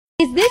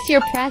Is this your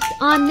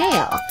press-on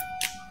nail?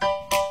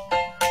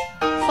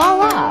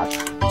 Fall off.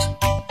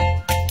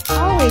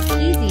 Always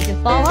easy to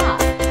fall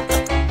off.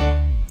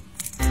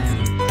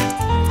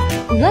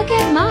 Look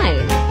at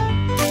mine.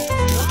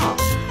 Strong.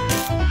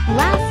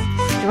 Lasts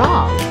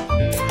strong.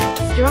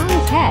 Strong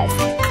test.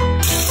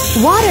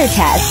 Water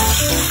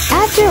test.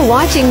 After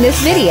watching this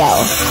video,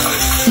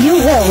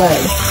 you will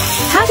learn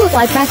how to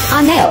apply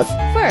press-on nails.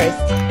 First,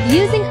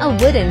 using a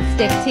wooden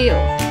stick to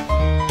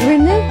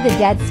remove the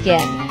dead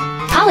skin.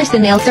 Polish the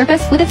nail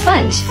surface with a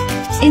sponge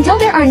until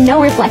there are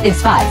no reflective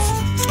spots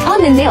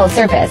on the nail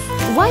surface.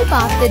 Wipe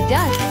off the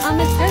dust on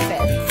the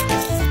surface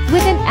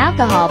with an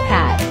alcohol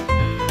pad.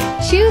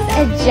 Choose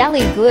a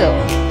jelly glue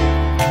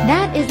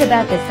that is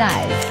about the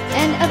size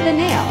and of the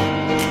nail.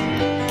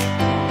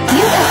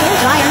 Use a hair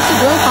dryer to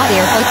blow hot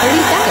air for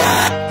 30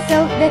 seconds so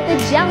that the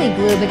jelly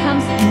glue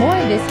becomes more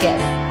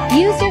viscous.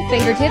 Use your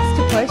fingertips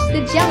to push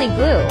the jelly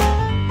glue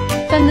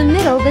from the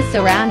middle of the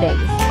surroundings.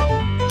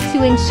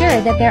 To ensure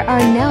that there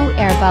are no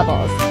air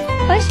bubbles,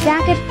 push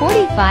back at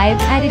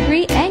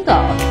 45-degree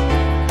angle.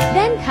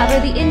 Then cover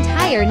the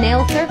entire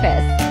nail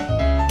surface.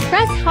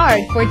 Press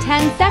hard for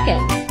 10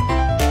 seconds.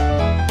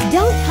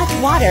 Don't touch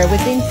water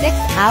within 6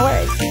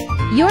 hours.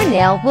 Your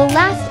nail will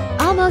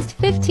last almost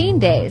 15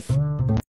 days.